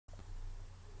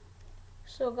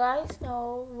So guys,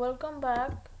 now welcome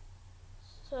back.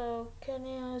 So can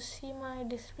you see my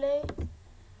display?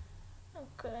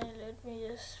 Okay, let me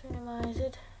just minimize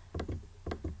it.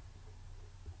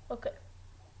 Okay,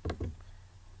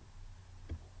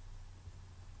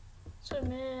 so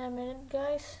in a minute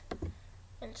guys,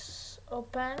 let's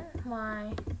open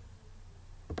my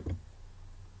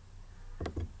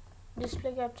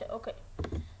display capture. Okay,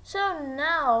 so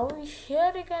now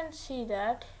here you can see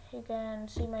that you can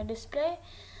see my display.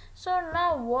 So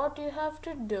now what you have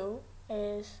to do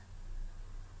is,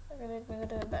 okay, let me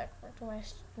go back to my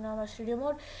normal studio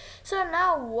mode. So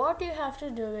now what you have to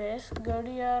do is go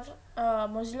to your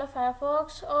Mozilla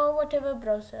Firefox or whatever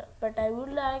browser, but I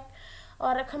would like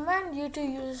or recommend you to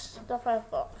use the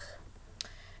Firefox.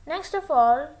 Next of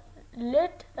all,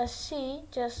 let us see,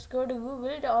 just go to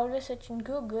Google, always search in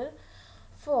Google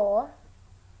for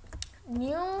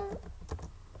new.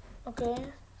 Okay,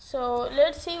 so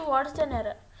let's see what's the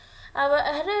error. Our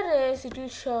error is it will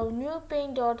show new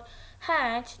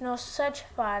ping.h, no such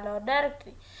file or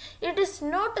directory. It is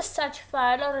not a such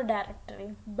file or a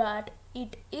directory, but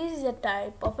it is a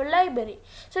type of a library.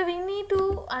 So we need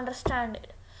to understand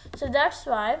it. So that's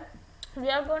why we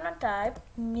are gonna type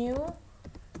new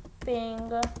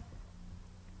ping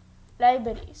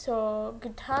library. So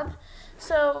GitHub.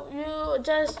 So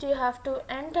you have to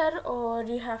enter or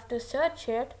you have to search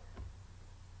it.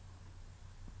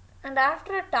 And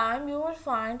after a time you will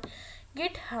find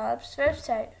GitHub's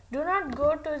website. Do not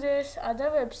go to this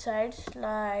other websites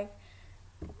like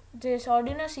this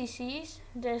Arduino CCs.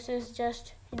 This is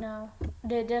just,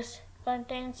 they just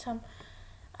contain some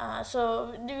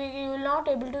so you will not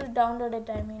able to download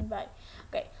it, by.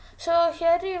 Okay, so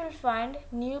here you will find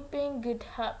new ping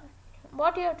GitHub.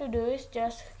 What you have to do is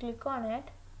just click on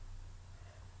it.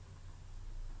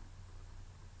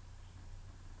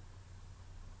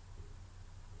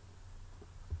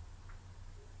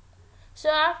 So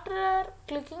after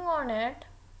clicking on it,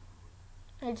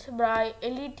 it's by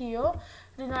Elitio.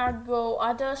 Do not go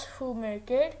others who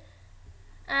make it,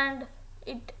 and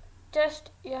it just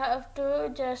you have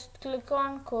to just click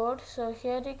on code. So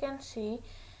here you can see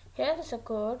here is a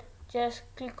code. Just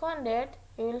click on it.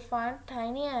 You will find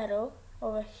tiny arrow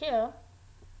over here.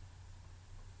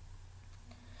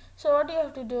 So what you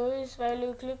have to do is while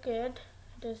you click it,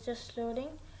 it is just loading.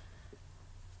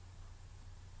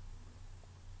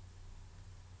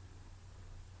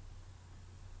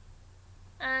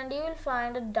 And you will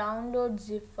find a download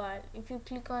zip file. If you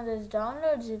click on this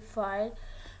download zip file,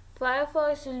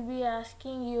 Firefox will be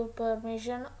asking you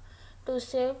permission to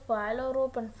save file or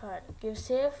open file. Give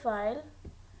save file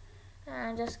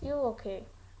and just give OK.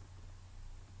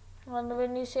 And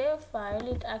when you save file,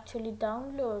 it actually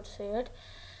downloads it.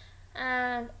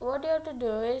 And what you have to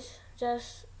do is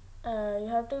just you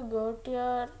have to go to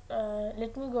your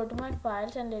let me go to my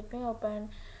files and let me open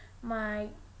my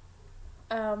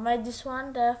this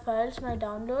one, the files, my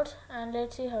downloads, and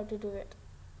let's see how to do it.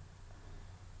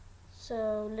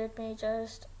 So let me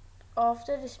just off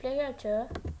the display capture.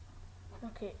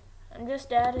 Okay, I'm just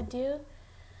there with you.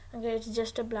 Okay, it's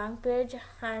just a blank page.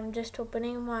 I'm just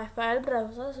opening my file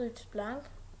browser, so it's blank.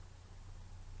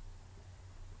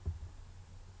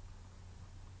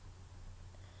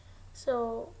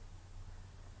 So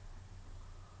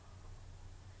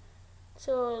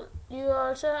you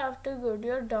also have to go to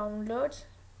your downloads.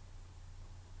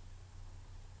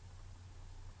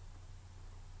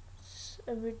 It's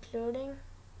a bit loading.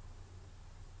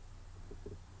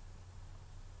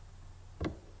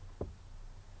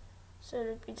 So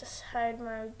let me just hide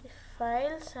my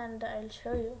files and I'll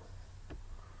show you.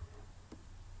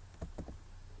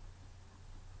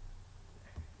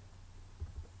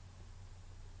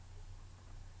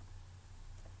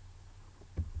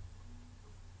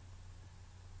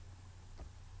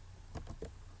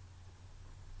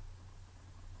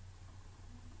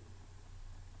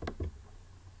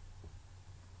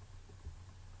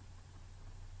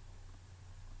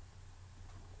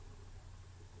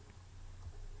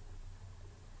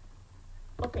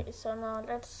 Okay, so now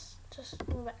let's just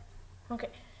move back. Okay,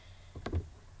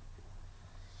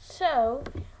 so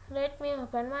let me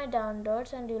open my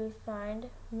downloads and you'll find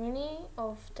many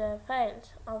of the files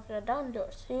of the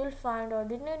downloads. You will find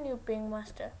Arduino New Ping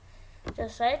Master.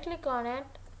 Just right click on it,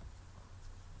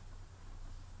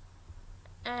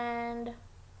 and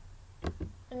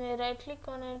when you right click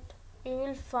on it, you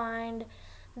will find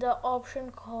the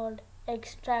option called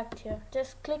extract here.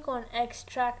 Just click on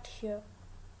extract here.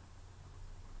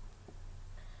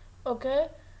 Okay,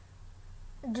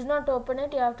 do not open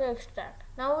it, you have to extract.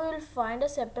 Now we will find a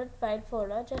separate file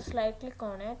folder. Just right click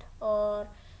on it or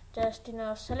just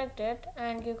select it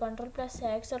and give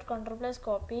Ctrl+X or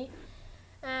Ctrl+Copy,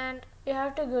 and you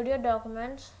have to go to your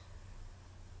documents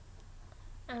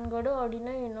and go to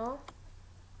Arduino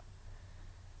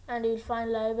and you'll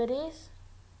find libraries,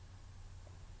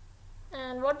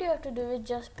 and what you have to do is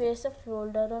just paste the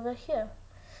folder over here.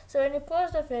 So when you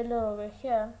paste the folder over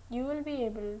here, you will be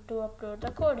able to upload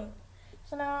the coding.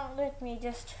 So now let me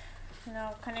just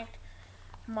connect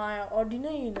my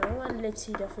Arduino and let's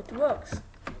see if it works.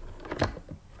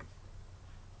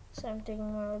 So I'm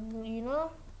taking my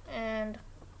Arduino and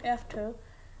I have to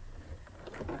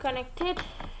connect it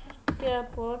to a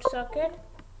port socket.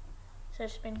 So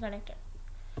it's been connected.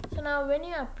 So now when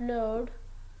you upload,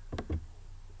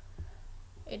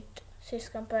 it says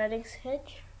comparing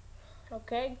sketch.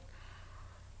 Okay.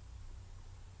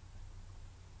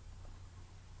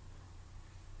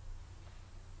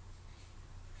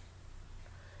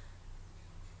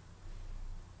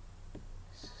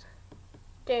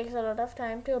 Takes a lot of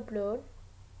time to upload.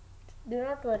 Do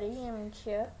not worry, I'm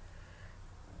here.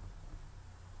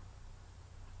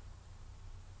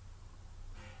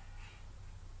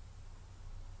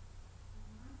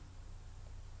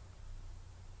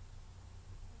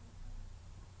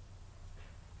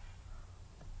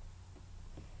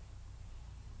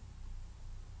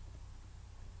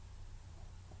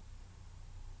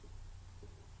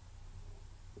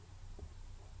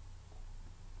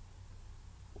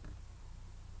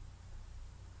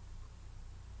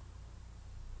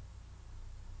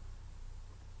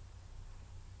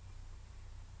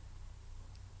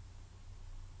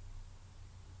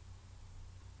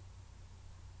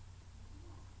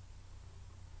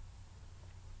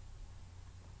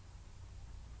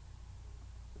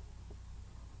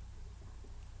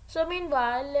 So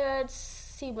meanwhile, let's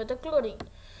see about the coding.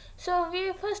 So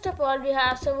first of all we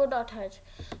have server.h.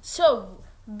 So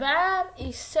where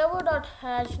is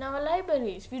server.h in our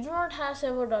libraries? We do not have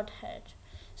server.h.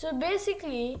 So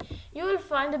basically you will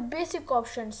find the basic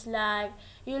options like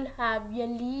you will have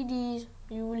LEDs,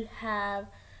 you will have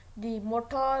the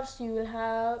motors, you will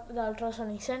have the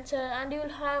ultrasonic sensor, and you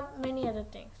will have many other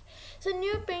things. So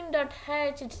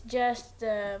newping.h, it's just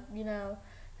the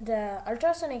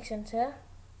ultrasonic sensor.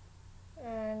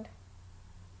 And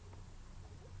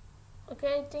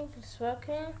okay, I think it's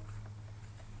working.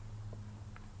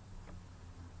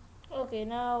 Okay,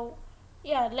 now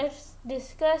let's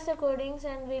discuss the codings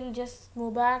and we'll just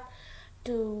move back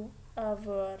to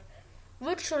our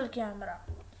virtual camera.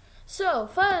 So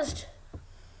first,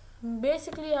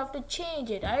 basically you have to change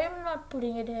it. I am not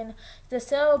putting it in the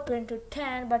server pin to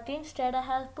 10, but instead I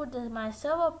have put my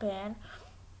server pin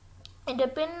into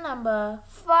pin number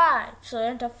 5. So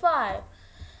enter 5.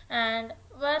 And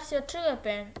where's your trigger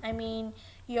pin? I mean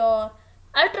your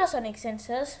ultrasonic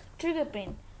sensors trigger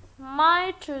pin.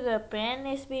 My trigger pin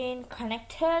is being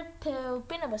connected to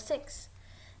pin number 6.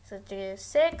 So it is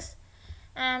 6.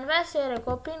 And where's your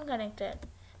echo pin connected?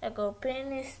 Echo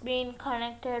pin is being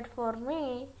connected for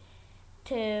me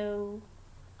to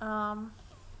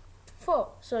 4.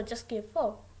 So just give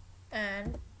 4.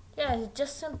 And it's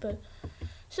just simple.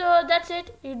 So that's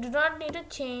it. You do not need to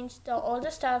change all the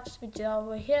steps which are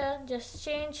over here. Just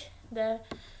change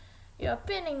your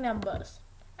pinning numbers.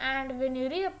 And when you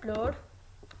re-upload,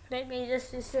 let me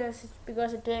just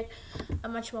because it takes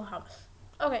much more hours.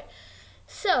 Okay,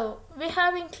 so we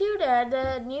have included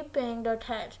the new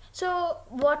ping.h. So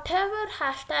whatever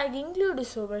hashtag include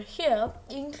is over here,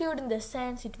 include in the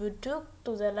sense it would do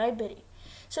to the library.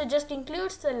 So it just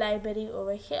includes the library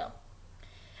over here.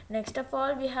 Next of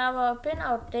all, we have our pin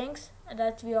outings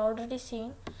that we already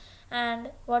seen,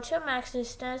 and what's your max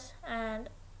distance and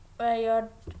your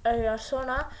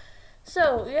sonar.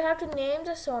 So you have to name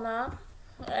the sonar.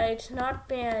 It's not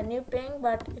new ping,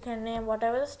 but you can name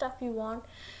whatever the stuff you want,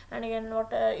 and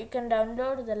you can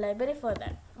download the library for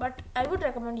that. But I would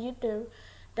recommend you to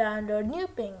download new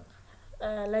ping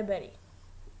library.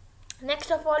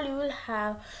 Next of all, you will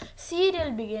have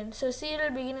serial begin. So serial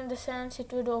begin in the sense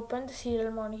it would open the serial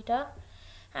monitor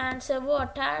and servo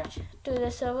attached to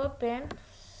the server pin.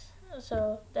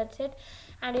 So that's it.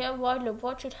 And you have while loop.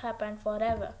 What should happen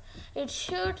forever? It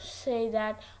should say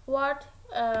that what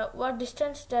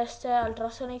distance does the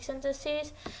ultrasonic sensor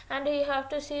sees, and you have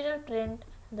to serial print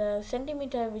the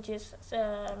centimeter which is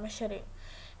measuring.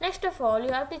 Next of all,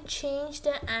 you have to change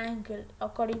the angle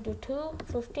according to 2,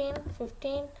 15,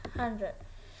 15, 100.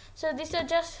 So these are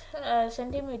just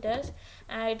centimeters,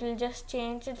 and it will just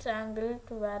change its angle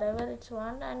to wherever it's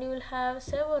want, and you will have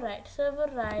servo right. Servo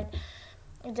right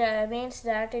means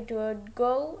that it would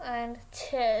go and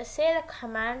say the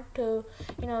command to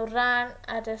run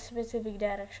at a specific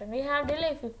direction. We have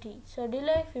delay 50. So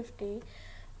delay 50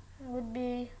 would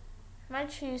be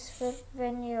much useful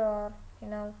when you're,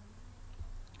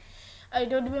 it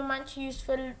would be much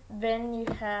useful when you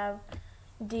have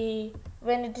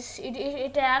when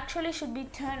it actually should be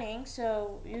turning,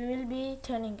 so you will be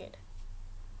turning it.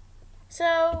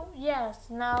 So yes,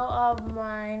 now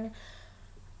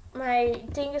my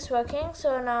thing is working.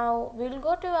 So now we'll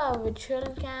go to our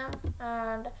virtual cam,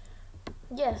 and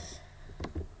yes,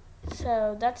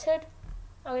 so that's it.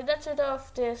 Okay, that's it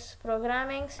of this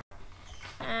programming,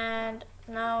 and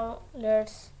now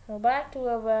let's go back to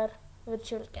our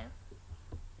virtual cam.